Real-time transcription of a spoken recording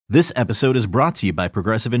This episode is brought to you by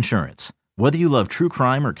Progressive Insurance. Whether you love true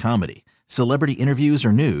crime or comedy, celebrity interviews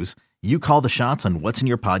or news, you call the shots on what's in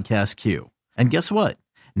your podcast queue. And guess what?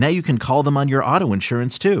 Now you can call them on your auto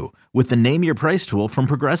insurance too with the Name Your Price tool from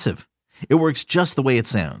Progressive. It works just the way it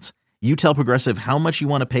sounds. You tell Progressive how much you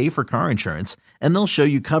want to pay for car insurance, and they'll show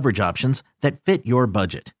you coverage options that fit your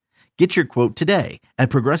budget. Get your quote today at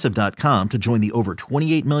Progressive.com to join the over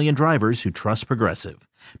 28 million drivers who trust Progressive.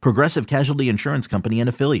 Progressive Casualty Insurance Company and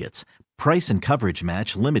Affiliates. Price and coverage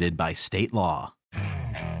match limited by state law.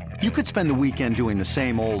 You could spend the weekend doing the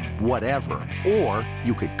same old whatever, or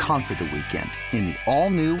you could conquer the weekend in the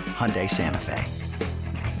all-new Hyundai Santa Fe.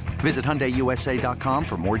 Visit HyundaiUSA.com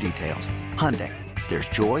for more details. Hyundai, there's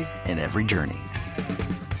joy in every journey.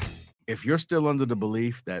 If you're still under the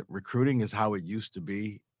belief that recruiting is how it used to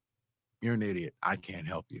be, you're an idiot. I can't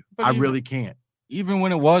help you. I really can't. Even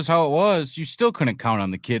when it was how it was, you still couldn't count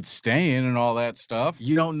on the kids staying and all that stuff.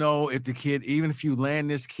 You don't know if the kid, even if you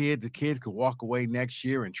land this kid, the kid could walk away next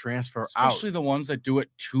year and transfer out. Especially the ones that do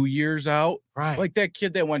it 2 years out. Right. Like that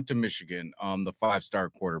kid that went to Michigan, the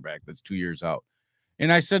 5-star quarterback that's 2 years out.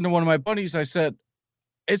 And I said to one of my buddies, I said,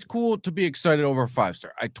 it's cool to be excited over a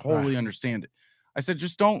 5-star. I totally understand it. I said,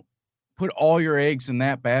 just don't put all your eggs in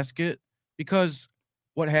that basket, because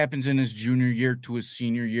what happens in his junior year to his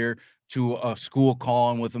senior year, to a school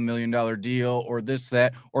calling with $1 million deal, or this,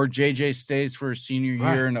 that, or JJ stays for his senior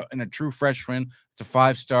year and a true freshman. It's a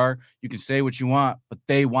 5-star. You can say what you want, but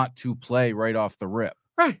they want to play right off the rip.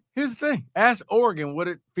 Right. Here's the thing. Ask Oregon what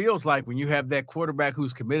it feels like when you have that quarterback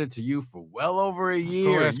who's committed to you for well over a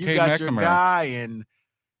year. And you got your guy,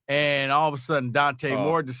 and all of a sudden Dante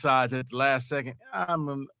Moore decides at the last second,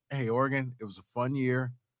 hey, Oregon, it was a fun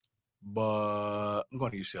year, but I'm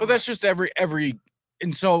going to UCLA. Well, that's just every –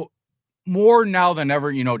 and so – more now than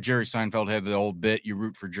ever, Jerry Seinfeld had the old bit, you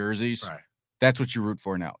root for jerseys. Right. That's what you root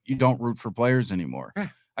for now. You don't root for players anymore.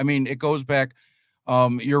 I mean, it goes back,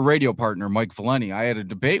 your radio partner, Mike Valeni, I had a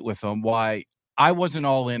debate with him why I wasn't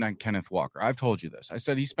all in on Kenneth Walker. I've told you this. I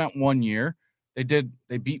said he spent 1 year. They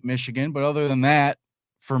beat Michigan, but other than that,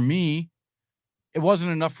 for me, it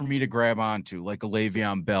wasn't enough for me to grab onto like a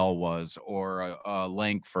Le'Veon Bell was, or a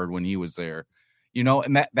Langford when he was there,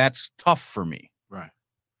 and that's tough for me. Right.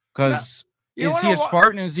 Because is he a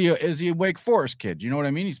Spartan? Is he a Wake Forest kid? You know what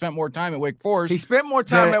I mean? He spent more time at Wake Forest. He spent more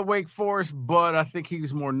time at Wake Forest, but I think he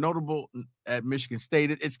was more notable at Michigan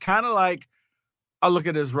State. It's kind of like I look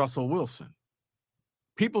at it as Russell Wilson.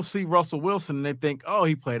 People see Russell Wilson and they think, oh,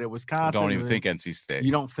 he played at Wisconsin. Don't even think NC State.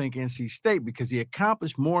 You don't think NC State because he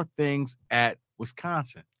accomplished more things at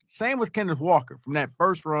Wisconsin. Same with Kenneth Walker from that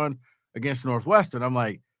first run against Northwestern. I'm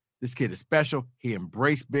like, this kid is special. He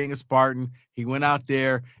embraced being a Spartan. He went out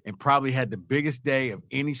there and probably had the biggest day of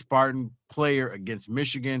any Spartan player against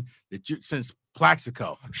Michigan since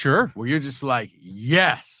Plaxico. Sure. Where you're just like,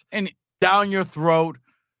 yes. And down your throat.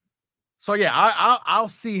 So, yeah, I'll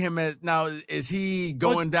see him as – now, is he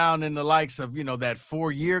going down in the likes of, that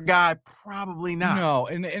 4-year guy? Probably not. No,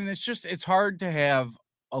 and it's hard to have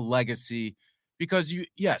a legacy – because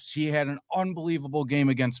he had an unbelievable game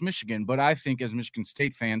against Michigan, but I think as Michigan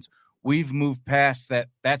State fans, we've moved past that.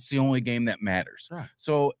 That's the only game that matters. Right.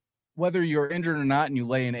 So whether you're injured or not and you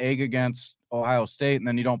lay an egg against Ohio State and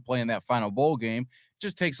then you don't play in that final bowl game, it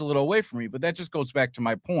just takes a little away from me. But that just goes back to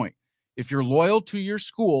my point. If you're loyal to your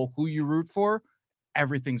school, who you root for,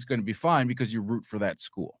 everything's going to be fine because you root for that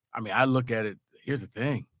school. I mean, I look at it. Here's the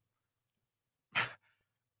thing.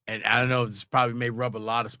 And I don't know, this probably may rub a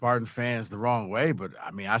lot of Spartan fans the wrong way, but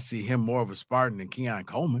I mean, I see him more of a Spartan than Keon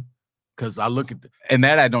Coleman because I look at and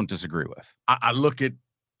that I don't disagree with. I look at,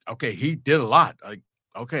 okay, he did a lot. Like,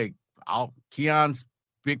 okay, Keon's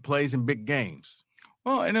big plays in big games.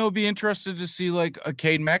 Well, and it'll be interesting to see like a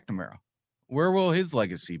Cade McNamara. Where will his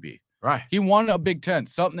legacy be? Right. He won a Big Ten,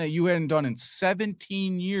 something that you hadn't done in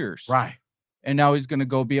 17 years. Right. And now he's going to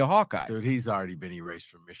go be a Hawkeye. Dude, he's already been erased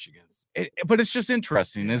from Michigan. But it's just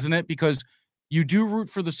interesting, isn't it? Because you do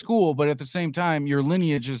root for the school, but at the same time, your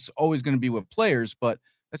lineage is always going to be with players, but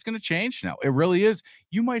that's going to change now. It really is.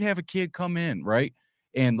 You might have a kid come in, right?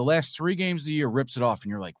 And the last 3 games of the year rips it off,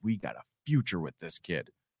 and you're like, we got a future with this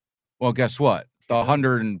kid. Well, guess what? The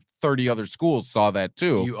 130 other schools saw that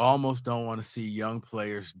too. You almost don't want to see young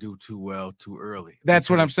players do too well too early.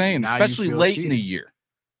 That's what I'm saying, especially late in the year.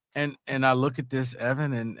 And I look at this,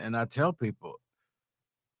 Evan, and I tell people,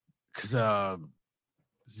 because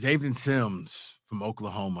Xavier Sims from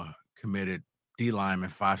Oklahoma committed D lineman,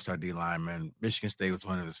 5-star D lineman. Michigan State was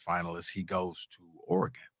one of his finalists. He goes to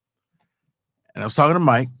Oregon. And I was talking to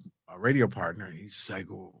Mike, my radio partner. He's like,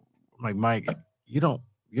 I'm like, Mike, you don't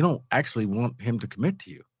actually want him to commit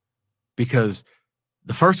to you because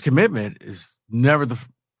the first commitment is never the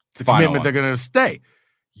Final commitment one. they're going to stay.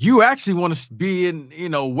 You actually want to be in,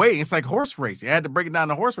 waiting. It's like horse racing. I had to break it down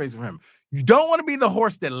to horse racing for him. You don't want to be the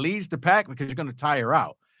horse that leads the pack because you're going to tire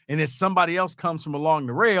out. And if somebody else comes from along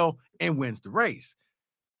the rail and wins the race,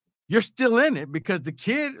 you're still in it because the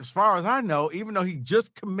kid, as far as I know, even though he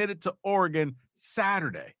just committed to Oregon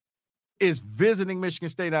Saturday, is visiting Michigan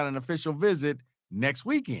State on an official visit next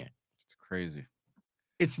weekend. It's crazy.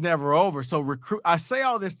 It's never over. So I say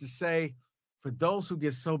all this to say, for those who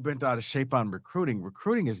get so bent out of shape on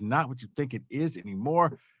recruiting is not what you think it is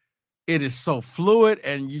anymore. It is so fluid,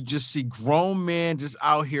 and you just see grown men just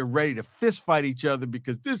out here ready to fist fight each other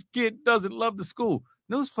because this kid doesn't love the school.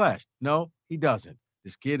 Newsflash, no, he doesn't.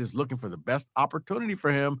 This kid is looking for the best opportunity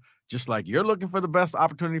for him, just like you're looking for the best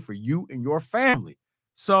opportunity for you and your family.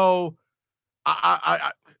 So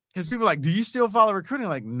because people are like, do you still follow recruiting?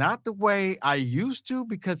 Like, not the way I used to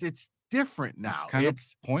because it's different now. It's kind of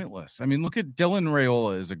pointless. I mean, look at Dylan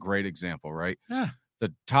Raiola is a great example, right? Yeah.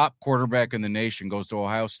 The top quarterback in the nation goes to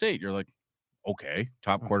Ohio State. You're like, okay,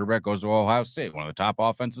 top quarterback goes to Ohio State, one of the top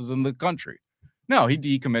offenses in the country. No, he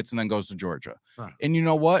decommits and then goes to Georgia. Huh. And you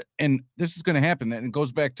know what? And this is going to happen. And it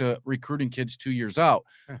goes back to recruiting kids 2 years out.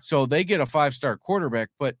 Yeah. So they get a 5-star quarterback,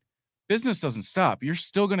 but business doesn't stop. You're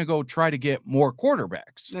still going to go try to get more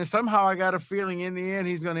quarterbacks. And somehow I got a feeling in the end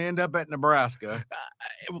he's going to end up at Nebraska.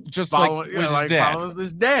 Just following, like his dad. Following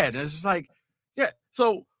his dad. And it's just like, yeah.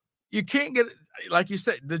 So you can't get, like you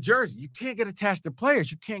said, the jersey. You can't get attached to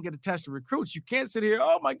players. You can't get attached to recruits. You can't sit here,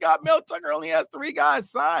 oh, my God, Mel Tucker only has 3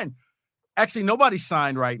 guys signed. Actually, nobody's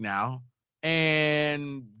signed right now.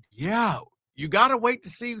 And, yeah, you got to wait to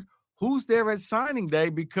see who's there at signing day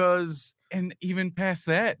because – and even past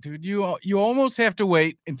that, dude, you almost have to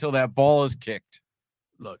wait until that ball is kicked.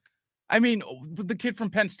 Look, I mean, the kid from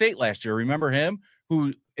Penn State last year, remember him,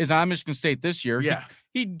 who is on Michigan State this year? Yeah.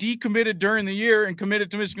 He decommitted during the year and committed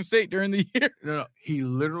to Michigan State during the year. No, he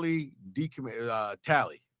literally decommitted.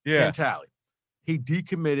 Tally. Ken Tally. He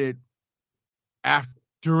decommitted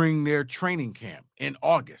during their training camp in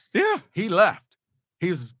August. Yeah. He left. He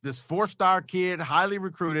was this 4-star kid, highly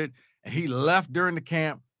recruited, and he left during the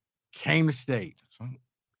camp, came to State.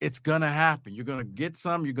 It's going to happen. You're going to get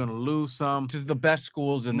some. You're going to lose some. This is the best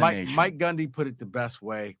schools in the nation. Mike Gundy put it the best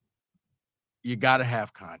way. You got to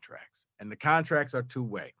have contracts. And the contracts are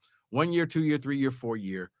 2-way. 1 year, 2 year, 3 year, 4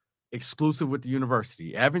 year, exclusive with the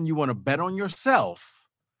university. Evan, you want to bet on yourself.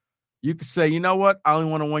 You can say, you know what? I only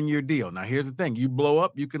want a 1-year deal. Now, here's the thing. You blow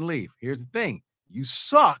up, you can leave. Here's the thing. You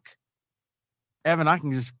suck. Evan, I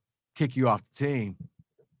can just kick you off the team.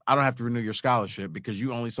 I don't have to renew your scholarship because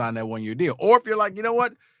you only signed that 1-year deal. Or if you're like, you know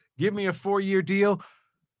what? Give me a 4-year deal.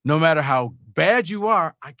 No matter how bad you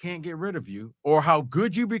are, I can't get rid of you. Or how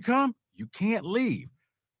good you become, you can't leave.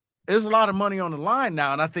 There's a lot of money on the line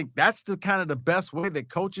now. And I think that's the kind of the best way that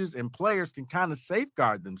coaches and players can kind of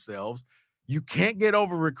safeguard themselves. You can't get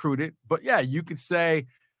over recruited. But yeah, you could say,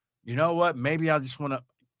 you know what? Maybe I just want to,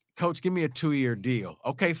 coach, give me a 2-year deal.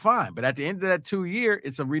 Okay, fine. But at the end of that 2-year,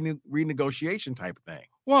 it's a renegotiation type of thing.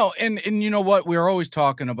 Well, and you know what? We're always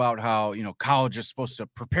talking about how, college is supposed to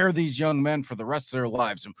prepare these young men for the rest of their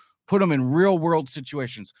lives and put them in real world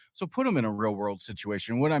situations. So put them in a real world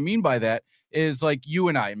situation. What I mean by that is like you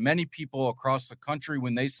and I, many people across the country,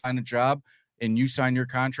 when they sign a job and you sign your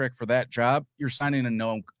contract for that job, you're signing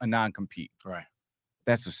a non-compete. Right.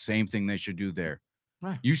 That's the same thing they should do there.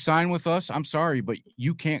 Right. You sign with us. I'm sorry, but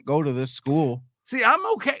you can't go to this school. See, I'm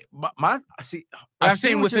okay. But I'm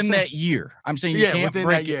saying within that year. I'm saying you can't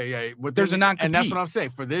break it. Yeah. There's a non-compete. And that's what I'm saying.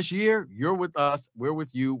 For this year, you're with us. We're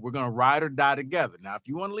with you. We're going to ride or die together. Now, if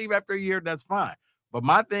you want to leave after a year, that's fine. But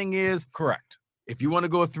my thing is, correct. If you want to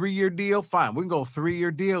go a 3-year deal, fine. We can go a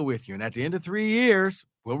 3-year deal with you. And at the end of 3 years,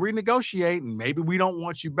 we'll renegotiate. And maybe we don't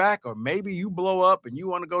want you back. Or maybe you blow up and you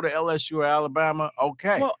want to go to LSU or Alabama.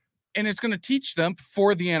 Okay. Well, and it's going to teach them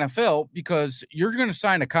for the NFL because you're going to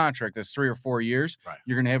sign a contract that's 3 or 4 years. Right.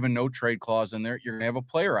 You're going to have a no trade clause in there. You're going to have a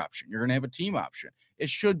player option. You're going to have a team option. It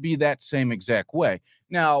should be that same exact way.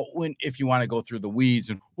 Now, if you want to go through the weeds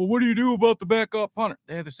and, well, what do you do about the backup punter?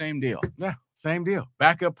 They have the same deal. Yeah, same deal.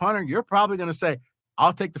 Backup punter, you're probably going to say,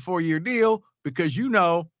 I'll take the 4-year deal because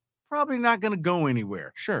probably not going to go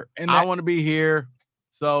anywhere. Sure. And I want to be here.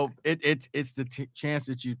 So it's the chance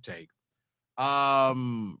that you take.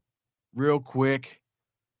 Real quick,